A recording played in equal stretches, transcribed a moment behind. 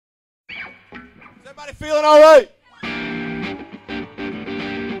Everybody feeling all right?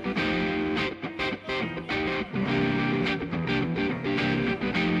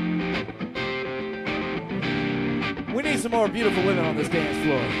 We need some more beautiful women on this dance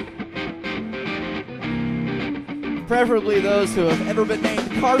floor. Preferably those who have ever been named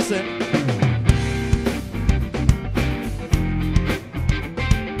Carson.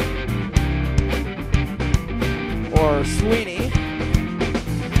 Or Sweeney.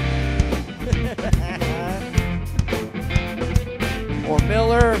 Or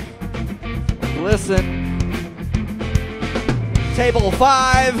Miller. Listen. Table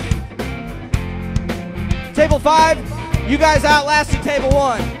 5. Table 5, you guys outlasted table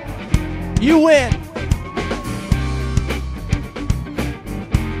 1. You win.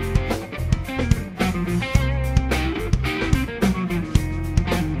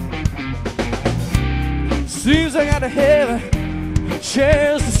 Seems I gotta have a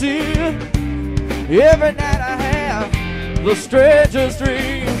chance to see you. Every night I have the strangest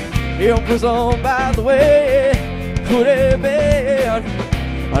dream. Empress on by the way, could have been.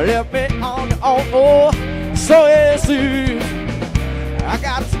 Left me on the oh, so it seems. I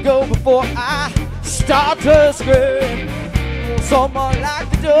got to go before I start to scream. Someone like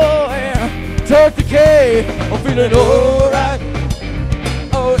the joy, turk the K. I'm feeling alright,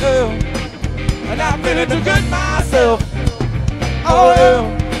 oh yeah. And I'm feeling too good myself, oh yeah.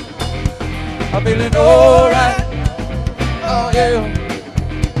 I'm feeling alright, oh yeah.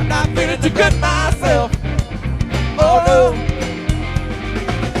 And I'm feeling too good myself, oh no.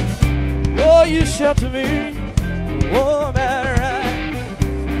 Oh, you shelter me, oh man,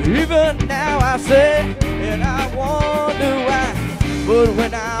 right. Even now I say, and I wonder why. But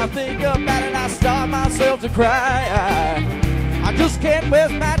when I think about it, I start myself to cry. I just can't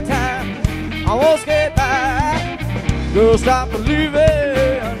waste my time, I won't get by. Girl, stop believing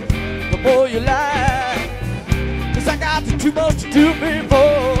the more you lie. 'Cause I got too much to do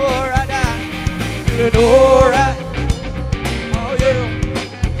before I die. Feeling alright, oh yeah.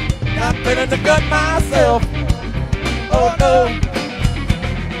 I'm feeling too good myself, oh no.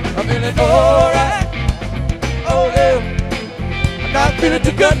 I'm feeling alright, oh yeah. I'm not feeling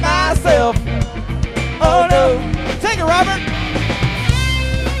too good myself, oh no. Take it, Robert.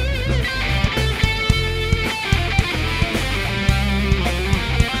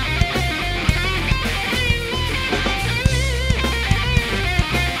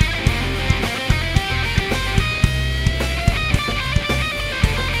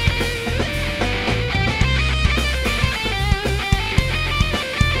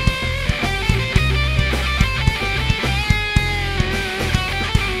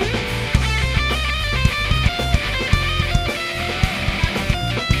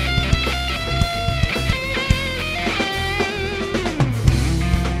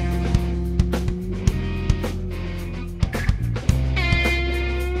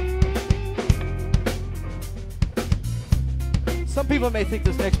 Some people may think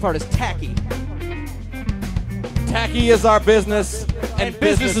this next part is tacky. Tacky is our business, and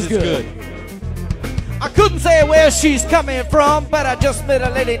business is good. I couldn't say where she's coming from, but I just met a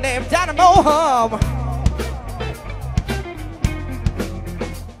lady named Dynamo Hum.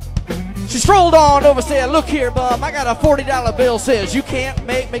 She strolled on over, said, look here, bum, I got a $40 bill, says you can't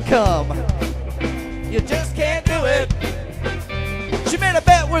make me come. You just can't do it. She made a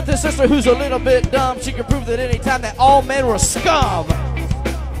bet with her sister who's a little bit dumb. She could prove that any time that all men were scum.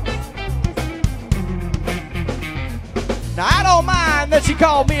 Now I don't mind that she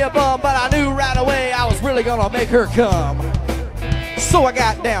called me a bum, but I knew right away I was really gonna make her come. So I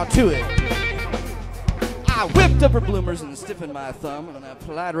got down to it. I whipped up her bloomers and stiffened my thumb, and I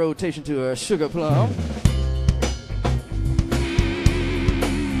applied rotation to her sugar plum.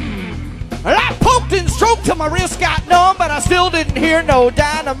 And I poked and stroked till my wrist got numb, but I still didn't hear no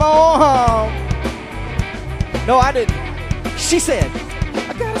dynamo hum. No, I didn't. She said,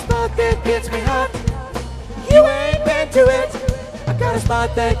 I got a spot that gets me hot. You ain't been to it. I got a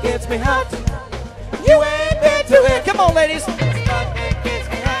spot that gets me hot. You ain't been to it. Come on, ladies.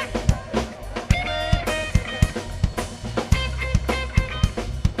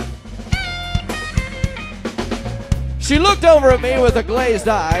 She looked over at me with a glazed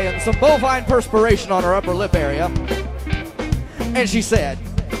eye and some bovine perspiration on her upper lip area. And she said,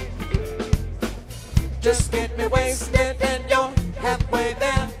 just get me wasted and you're halfway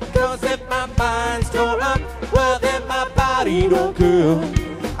there. 'Cause if my mind's tore up, well then my body don't care.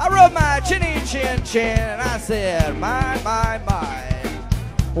 I rubbed my chinny chin chin and I said, my.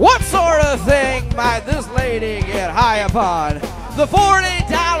 What sort of thing might this lady get high upon? The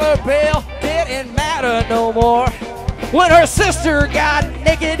 $40 bill didn't matter no more when her sister got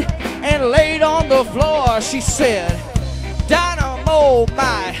naked and laid on the the floor. She said, Dynamo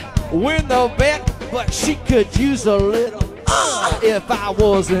might win the bet, but she could use a little if I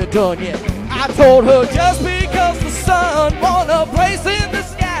wasn't done yet. I told her just because the sun won a place in the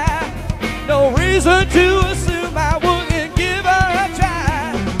sky, no reason to assume I wouldn't give her a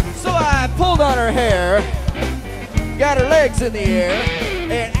try. So I pulled on her hair, got her legs in the air,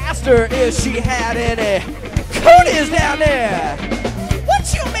 and asked her if she had any cooties down there.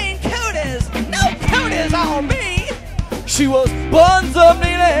 What you mean cooties? No cooties on me. She was buns up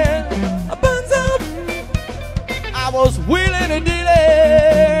kneeling, buns up. I was wheeling and dealing.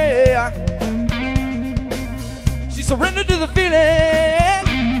 She surrendered to the feeling,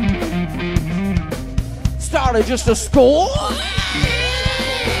 started just to score.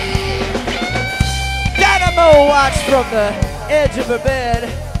 Dynamo watched from the edge of her bed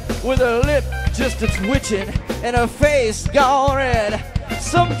with her lip just a twitching and her face gone red.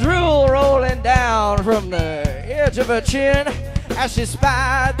 Some drool rolling down from the edge of her chin as she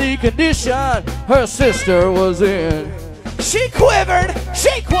spied the condition her sister was in. She quivered,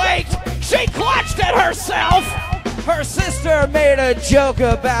 she quaked, she clutched at herself. Her sister made a joke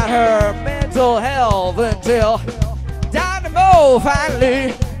about her mental health until Dynamo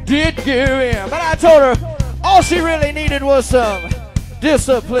finally did give in. But I told her all she really needed was some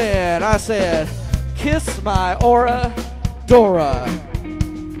discipline. I said, kiss my aura, Dora.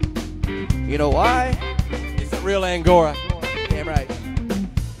 You know why? It's a real Angora. Damn right. Then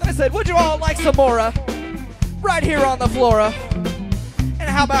I said, would you all like some more? Right here on the flora. And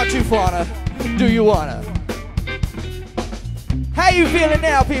how about you, Fauna? Do you wanna? How you feeling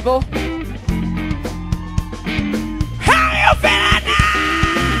now, people? How you feeling now?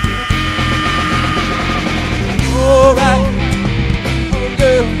 Alright. Oh,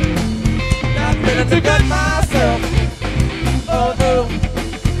 girl. Not feeling too good myself. Oh, no.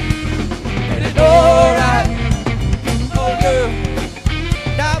 Alright, oh girl,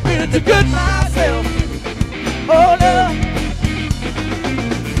 not feeling too good myself. Oh no.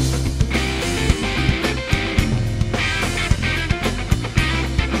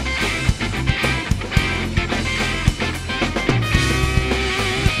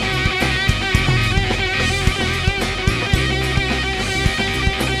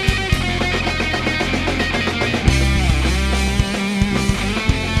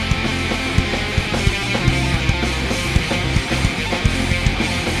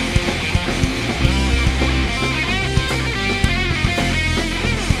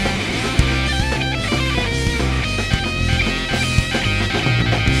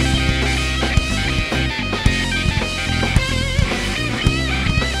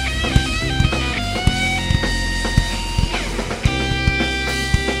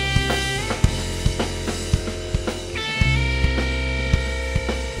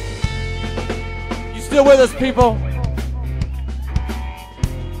 Still with us, people?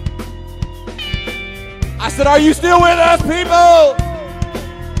 I said, are you still with us, people?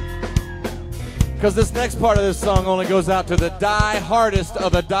 Because this next part of this song only goes out to the die-hardest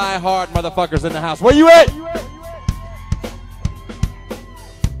of the die-hard motherfuckers in the house. Where you at?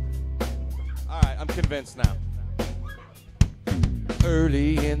 All right, I'm convinced now.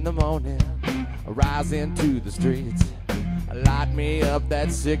 Early in the morning, I rise into the streets. Light me up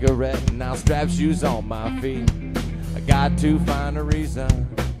that cigarette and I'll strap shoes on my feet. I got to find a reason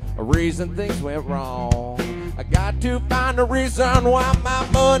things went wrong. I got to find a reason why my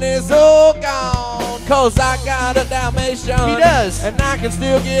money's all gone. Cause I got a Dalmatian. He does. And I can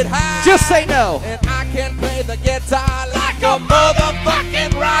still get high. Just say no. And I can play the guitar like a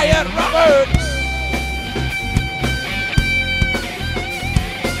motherfucking riot Robert.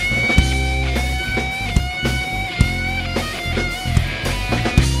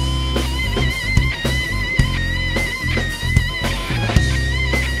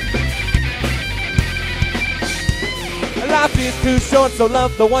 Life is too short, so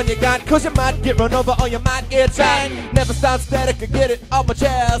love the one you got. Cause you might get run over or you might get shot. Never stop static or get it off my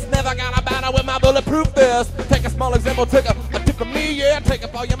chest. Never gonna battle with my bulletproof vest. Take a small example, take a tip from me, yeah. Take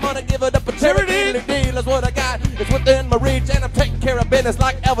up all your money, give it up for charity. Deal is what I got, it's within my reach. And I'm taking care of business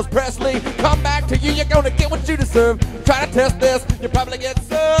like Elvis Presley. Come back to you, you're gonna get what you deserve. Try to test this, you probably get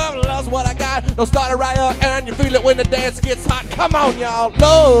served. Love's what I got, don't start a riot. And you feel it when the dance gets hot. Come on, y'all,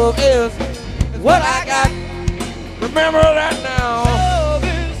 love is what I got. Remember that now. Love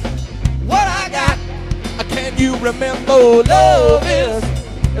is what I got. Can you remember? Love is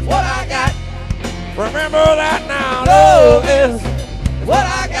what I got. Remember that now. Love is what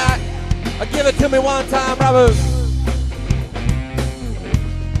I got. Give it to me one time, Robert.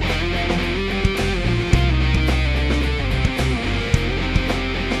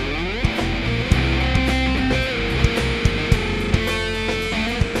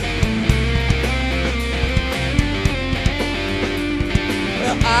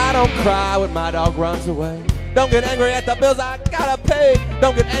 cry when my dog runs away. Don't get angry at the bills I gotta pay.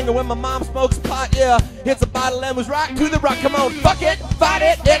 Don't get angry when my mom smokes pot, yeah. Hits a bottle and moves right to the rock. Come on, fuck it, fight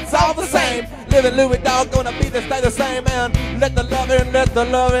it, it's all the same. Living Louis, dog, gonna be this, stay the same. And let the loving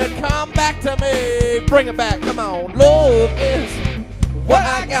come back to me. Bring it back, come on. Love is what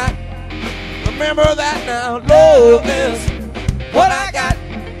I got. Remember that now. Love is what I got.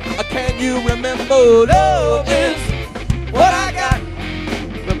 Can you remember? Love is what I got.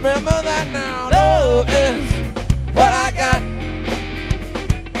 Remember that now. Love is what I got.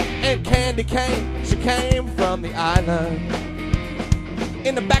 And Candy came, she came from the island.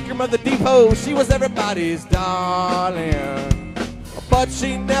 In the back room of the depot, she was everybody's darling. But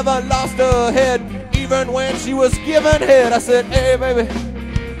she never lost her head, even when she was given head. I said, hey baby,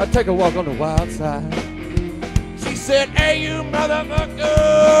 I'll take a walk on the wild side. She said, hey you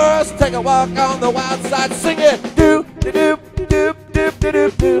motherfuckers, take a walk on the wild side. Sing it, do do do do do do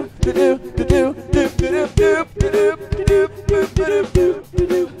do do do do do do do do do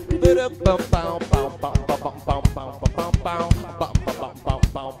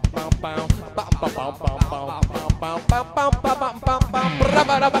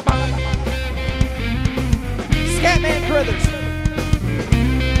Scatman Crothers.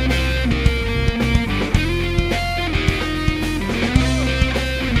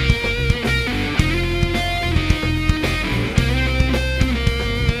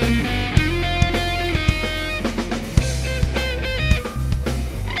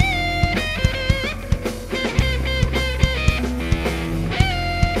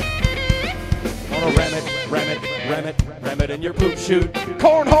 Ram it in your poop chute.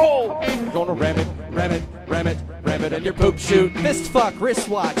 Cornhole! Gonna ram it in your poop chute. Fist fuck,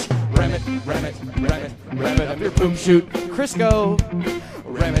 wristwatch. Ram it in your poop chute. Crisco.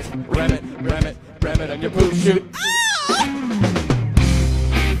 Ram it in your poop chute.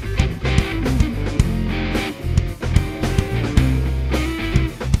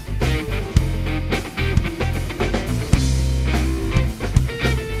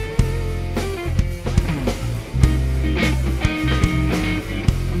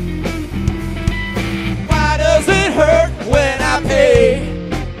 Why does it hurt when I pay?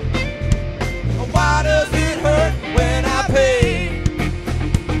 And why does it hurt when I pay?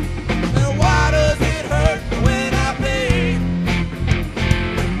 And why does it hurt when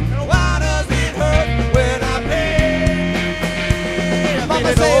I pay?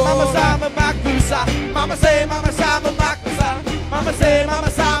 Mama say, Mama Sama Makusa. Mama say, Mama Sama Makusa. Mama say, Mama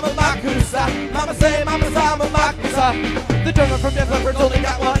Sama Makusa. Mama say, Mama Sama Makusa. The drummer from Def Leppard's only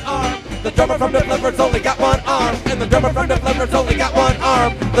got one arm. The drummer from Def Leppard's only got one arm. And the drummer from Def Leppard's only got one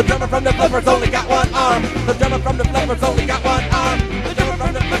arm. The drummer from Def Leppard's only got one arm. The drummer from Def Leppard's only got one arm. The drummer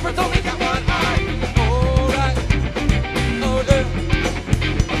from Def Leppard's only got one arm. Alright. Oh yeah.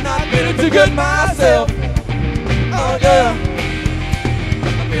 I'm not feeling too good myself. Oh yeah.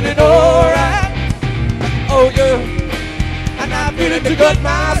 I'm feeling alright. Oh yeah. I'm not feeling too good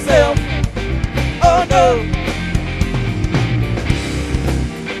myself. Oh no.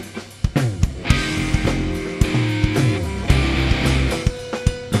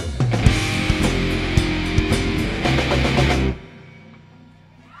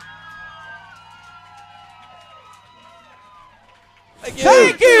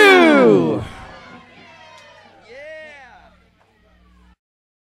 Thank you!